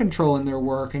about mind control in their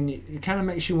work, and it kind of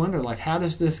makes you wonder, like, how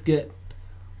does this get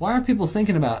why are people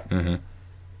thinking about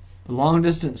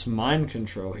long-distance mind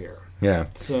control here? Yeah.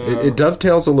 So it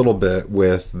dovetails a little bit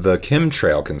with the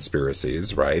chemtrail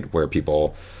conspiracies, right? Where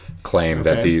people claim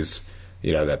that these,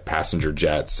 that passenger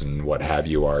jets and what have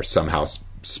you are somehow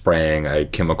spraying a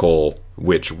chemical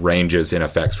which ranges in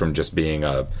effects from just being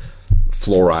a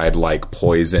fluoride-like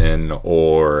poison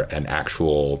or an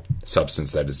actual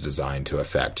substance that is designed to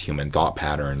affect human thought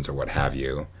patterns or what have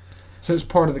you. So it's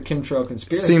part of the chemtrail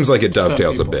conspiracy. Seems like it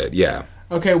dovetails a bit, yeah.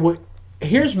 Okay,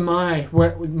 here's my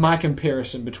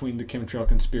comparison between the chemtrail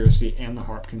conspiracy and the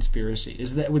HAARP conspiracy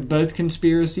is that with both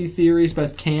conspiracy theories,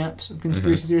 both camps of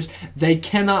conspiracy theories, they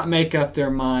cannot make up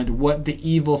their mind what the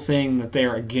evil thing that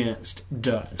they're against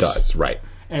does. Right.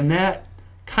 And that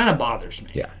kind of bothers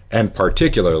me. Yeah, and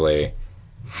particularly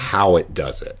how it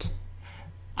does it.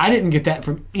 I didn't get that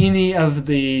from any of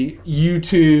the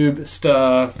YouTube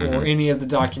stuff or any of the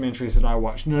documentaries that I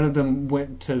watched. None of them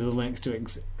went to the links to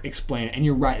explain it. And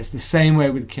you're right, it's the same way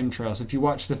with chemtrails. If you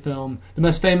watch the film, the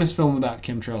most famous film about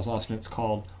chemtrails, Austin, it's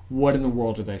called What in the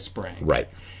World Are They Spraying? Right.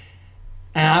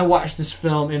 And I watched this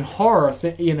film in horror,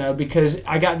 because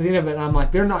I got to the end of it and I'm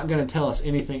like, they're not going to tell us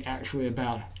anything actually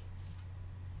about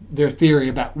their theory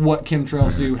about what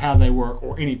chemtrails do, how they work,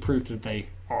 or any proof that they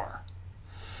are.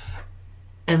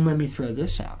 And let me throw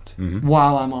this out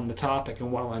while I'm on the topic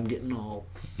and while I'm getting all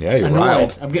you're annoyed.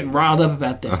 riled. I'm getting riled up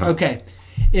about this. Okay,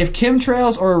 if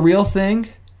chemtrails are a real thing,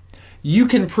 you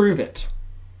can prove it.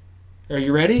 Are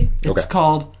you ready? It's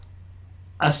called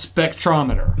a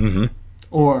spectrometer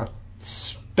or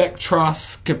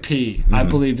spectroscopy, I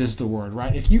believe is the word,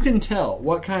 right? If you can tell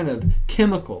what kind of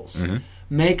chemicals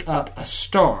make up a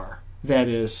star that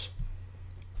is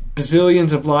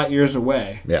bazillions of light years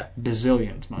away. Yeah.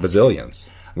 Bazillions.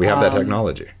 We have that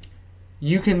technology.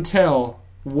 You can tell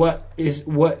what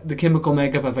the chemical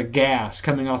makeup of a gas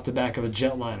coming off the back of a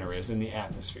jetliner is in the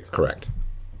atmosphere. Correct.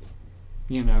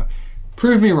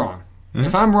 Prove me wrong.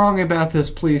 If I'm wrong about this,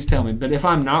 please tell me. But if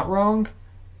I'm not wrong,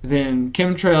 then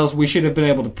chemtrails, we should have been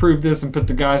able to prove this and put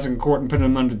the guys in court and put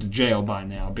them under the jail by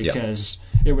now because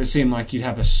it would seem like you'd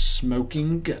have a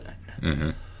smoking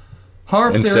gun.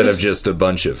 HAARP, instead of just a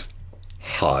bunch of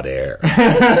hot air.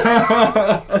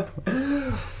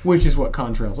 Which is what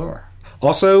contrails are.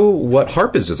 Also, what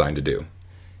HAARP is designed to do.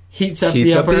 Heats up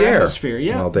the upper atmosphere,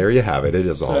 yeah. Well, there you have it. It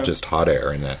is all just hot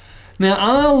air in it. Now,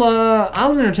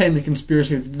 I'll entertain the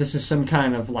conspiracy that this is some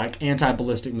kind of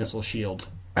anti-ballistic missile shield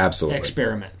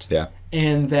experiment. Yeah.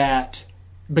 And that,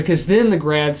 because then the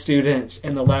grad students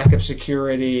and the lack of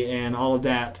security and all of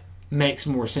that makes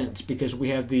more sense because we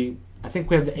have the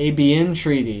ABN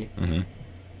treaty,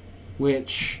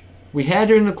 which we had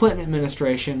during the Clinton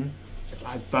administration,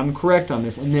 if I'm correct on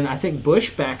this, and then I think Bush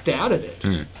backed out of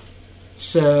it.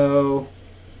 So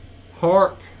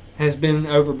HAARP has been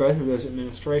over both of those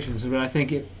administrations, but I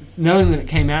think knowing that it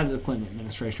came out of the Clinton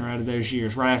administration or out of those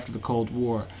years, right after the Cold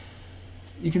War,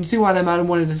 you can see why they might have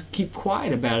wanted to keep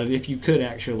quiet about it if you could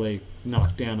actually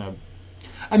knock down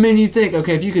you think,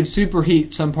 okay, if you could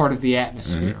superheat some part of the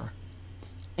atmosphere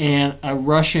and a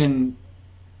Russian,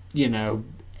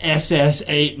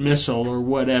 SS-8 missile or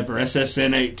whatever,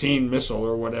 SSN-18 missile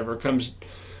or whatever comes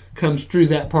through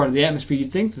that part of the atmosphere,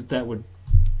 you'd think that would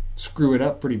screw it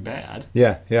up pretty bad.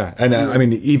 Yeah.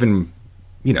 And even,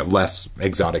 less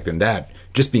exotic than that,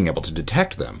 just being able to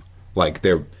detect them. Like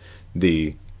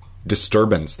the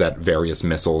disturbance that various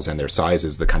missiles and their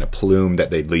sizes, the kind of plume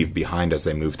that they'd leave behind as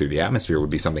they move through the atmosphere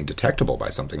would be something detectable by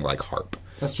something like HAARP.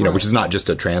 That's right. Which is not just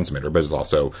a transmitter, but is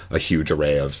also a huge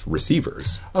array of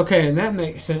receivers. Okay, and that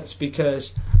makes sense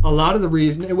because a lot of the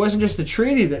reason, it wasn't just the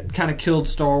treaty that kind of killed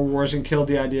Star Wars and killed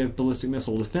the idea of ballistic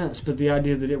missile defense, but the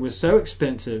idea that it was so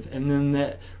expensive and then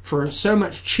that for so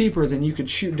much cheaper than you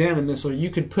could shoot down a missile, you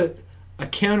could put a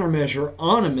countermeasure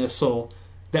on a missile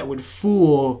that would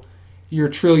fool your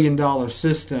 $1 trillion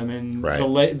system, and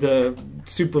the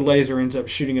super laser ends up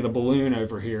shooting at a balloon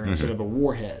over here instead of a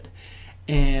warhead.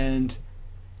 And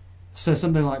so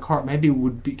something like HAARP maybe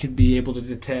could be able to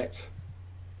detect,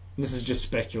 this is just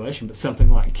speculation, but something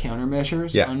like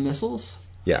countermeasures on missiles.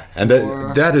 Yeah, and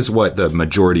that is what the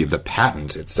majority of the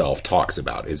patent itself talks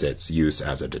about, is its use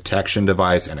as a detection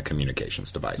device and a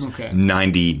communications device. Okay.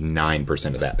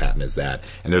 99% of that patent is that.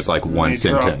 And there's one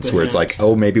sentence where it's like,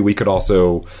 oh, maybe we could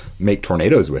also make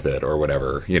tornadoes with it or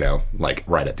whatever,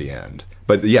 right at the end.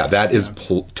 But yeah, that is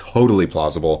totally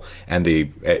plausible, and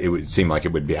it would seem like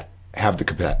it would have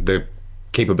the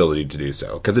capability to do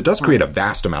so. Because it does create a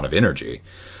vast amount of energy,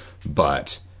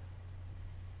 but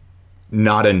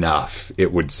not enough,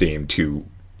 it would seem, to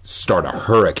start a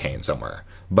hurricane somewhere,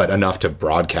 but enough to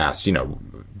broadcast,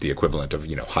 the equivalent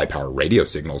of, high-power radio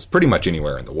signals pretty much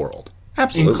anywhere in the world.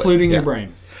 Absolutely. Including your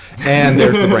brain. And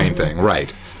there's the brain thing,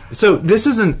 right. So this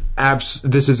isn't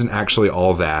actually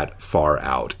all that far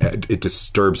out. It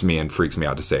disturbs me and freaks me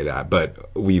out to say that,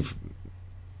 but we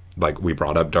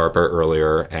brought up DARPA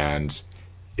earlier, and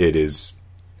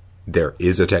there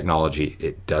is a technology.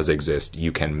 It does exist.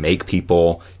 You can make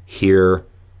people hear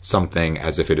something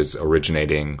as if it is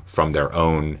originating from their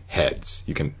own heads.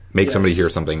 You can make somebody hear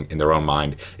something in their own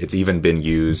mind. It's even been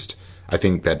used. I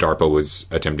think that DARPA was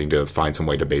attempting to find some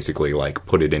way to basically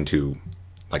put it into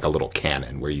a little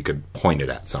cannon where you could point it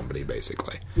at somebody,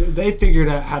 basically. They figured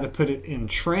out how to put it in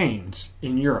trains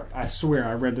in Europe. I swear,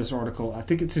 I read this article. I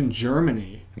think it's in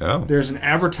Germany. Oh. There's an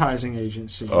advertising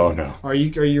agency. Oh, no. Are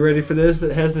you ready for this?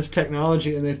 That has this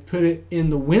technology, and they've put it in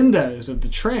the windows of the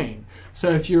train.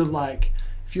 So if you're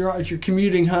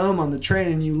commuting home on the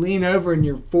train and you lean over and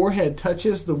your forehead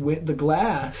touches the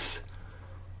glass,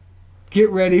 get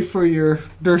ready for your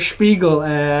Der Spiegel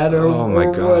ad or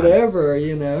whatever,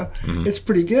 Mm-hmm. It's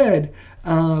pretty good.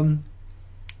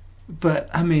 But,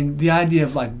 I mean, the idea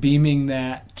of, beaming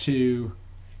that to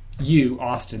you,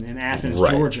 Austin, in Athens,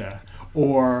 right. Georgia,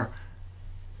 or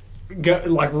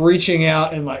reaching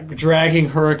out and, dragging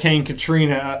Hurricane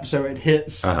Katrina up so it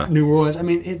hits New Orleans. I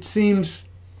mean, it seems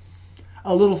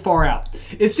a little far out.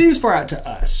 It seems far out to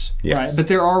us, right? But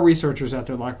there are researchers out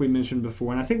there, like we mentioned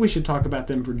before, and I think we should talk about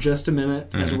them for just a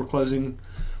minute as we're closing.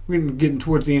 We're getting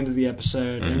towards the end of the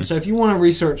episode. And so if you want to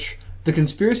research the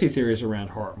conspiracy theories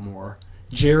around HAARP more,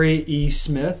 Jerry E.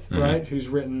 Smith, right, who's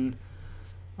written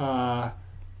a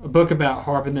book about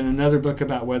HAARP and then another book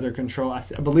about weather control. I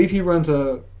believe he runs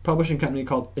a publishing company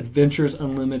called Adventures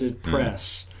Unlimited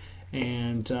Press.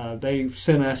 And they used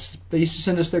to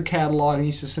send us their catalog, and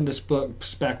used to send us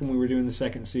books back when we were doing the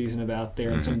second season of Out There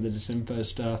and some of the disinfo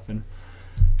stuff. And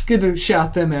it's good to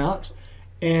shout them out.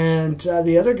 And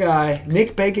the other guy,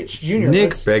 Nick Begich Jr.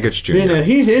 Nick Begich Jr.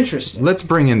 He's interesting. Let's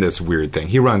bring in this weird thing.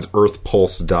 He runs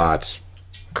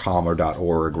earthpulse.com or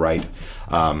 .org, right?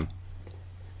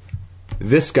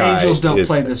 This guy Angels Don't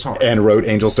Play This HAARP. And wrote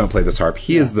Angels Don't Play This HAARP.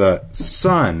 He is the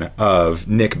son of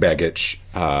Nick Begich,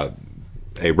 a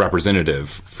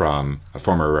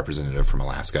former representative from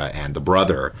Alaska, and the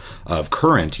brother of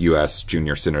current U.S.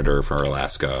 Junior Senator for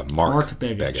Alaska, Mark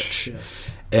Begich. Yes.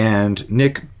 And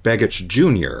Nick Begich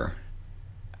Jr.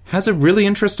 has a really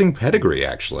interesting pedigree,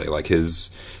 actually.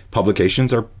 His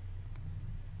publications are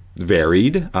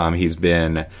varied. He's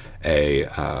been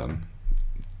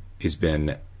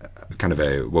kind of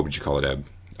what would you call it?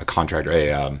 A contractor,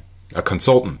 a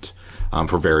consultant.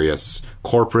 For various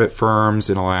corporate firms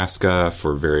in Alaska,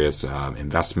 for various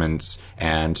investments,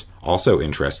 and also,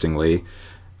 interestingly,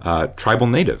 tribal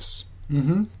natives.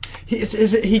 Mm-hmm.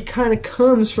 He kind of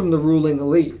comes from the ruling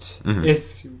elite,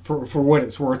 if for what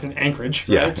it's worth, in Anchorage.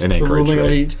 Right? Yeah, in Anchorage, the ruling right.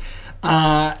 elite.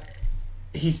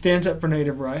 He stands up for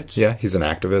native rights. Yeah, he's an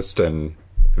activist, and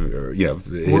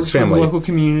his works family, with the local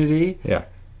community. Yeah,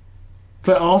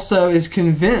 but also is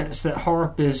convinced that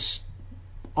HAARP is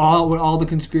what all the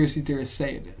conspiracy theorists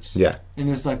say it is. Yeah. And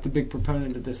is the big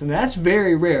proponent of this. And that's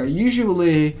very rare.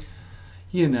 Usually,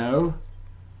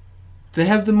 they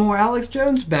have the more Alex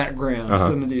Jones background,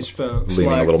 some of these folks.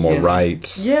 Leaning a little more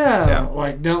right.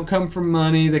 Yeah. Don't come from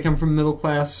money. They come from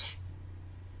middle-class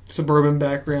suburban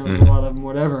backgrounds, a lot of them,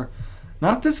 whatever.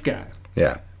 Not this guy.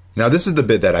 Yeah. Now, this is the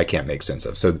bit that I can't make sense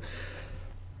of. So,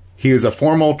 he is a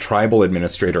formal tribal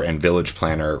administrator and village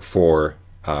planner for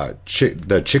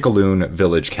the Chickaloon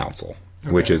Village Council,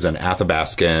 which is an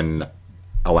Athabascan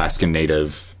Alaskan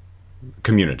Native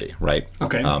community, right?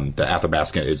 Okay. The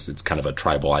Athabascan it's kind of a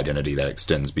tribal identity that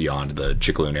extends beyond the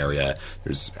Chickaloon area.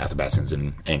 There's Athabascans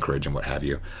in Anchorage and what have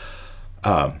you.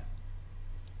 The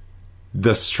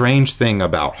strange thing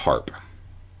about HAARP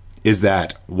is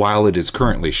that while it is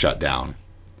currently shut down,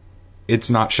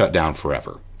 it's not shut down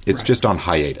forever. It's just on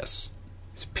hiatus.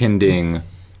 It's pending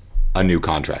a new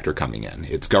contractor coming in.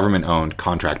 It's government-owned,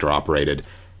 contractor-operated.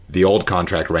 The old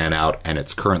contract ran out, and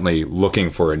it's currently looking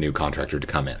for a new contractor to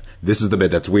come in. This is the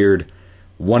bit that's weird.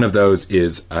 One of those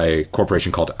is a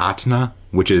corporation called Atna,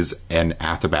 which is an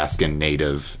Athabascan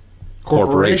Native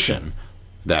corporation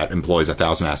that employs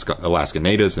 1,000 Alaskan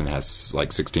Natives and has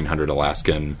 1,600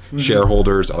 Alaskan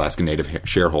shareholders, Alaskan Native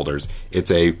shareholders.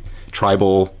 It's a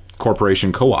tribal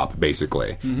corporation co-op,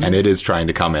 basically, and it is trying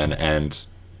to come in and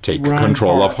take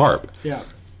control of HAARP. Yeah.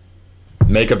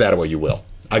 Make of that what you will.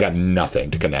 I got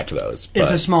nothing to connect those.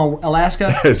 It's a small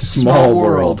Alaska. It's small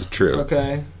world. True.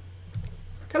 Okay.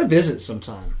 Gotta visit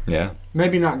sometime. Yeah.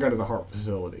 Maybe not go to the HAARP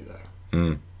facility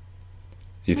though.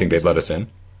 You think they'd let us in?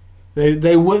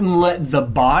 They wouldn't let the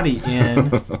body in.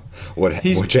 What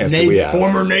chance do we have?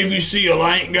 Former Navy SEAL.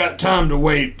 I ain't got time to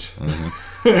wait.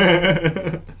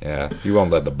 Yeah, you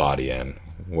won't let the body in.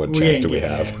 What chance do we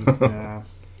have? Yeah.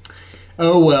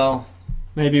 Oh, well.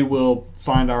 Maybe we'll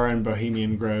find our own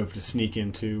Bohemian Grove to sneak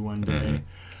into one day. Mm-hmm.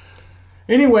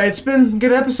 Anyway, it's been a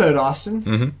good episode, Austin.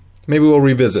 Mm-hmm. Maybe we'll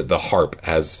revisit the HAARP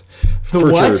as the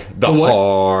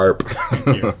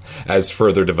HAARP as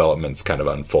further developments kind of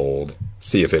unfold.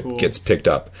 See if it gets picked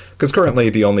up. Because currently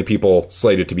the only people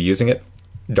slated to be using it,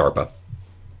 DARPA.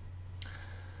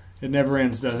 It never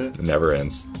ends, does it? It never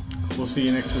ends. We'll see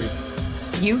you next week.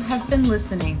 You have been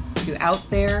listening to Out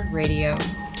There Radio.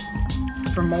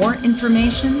 For more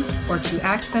information or to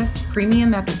access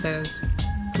premium episodes,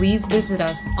 please visit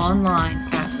us online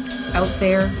at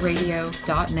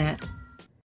outthereradio.net.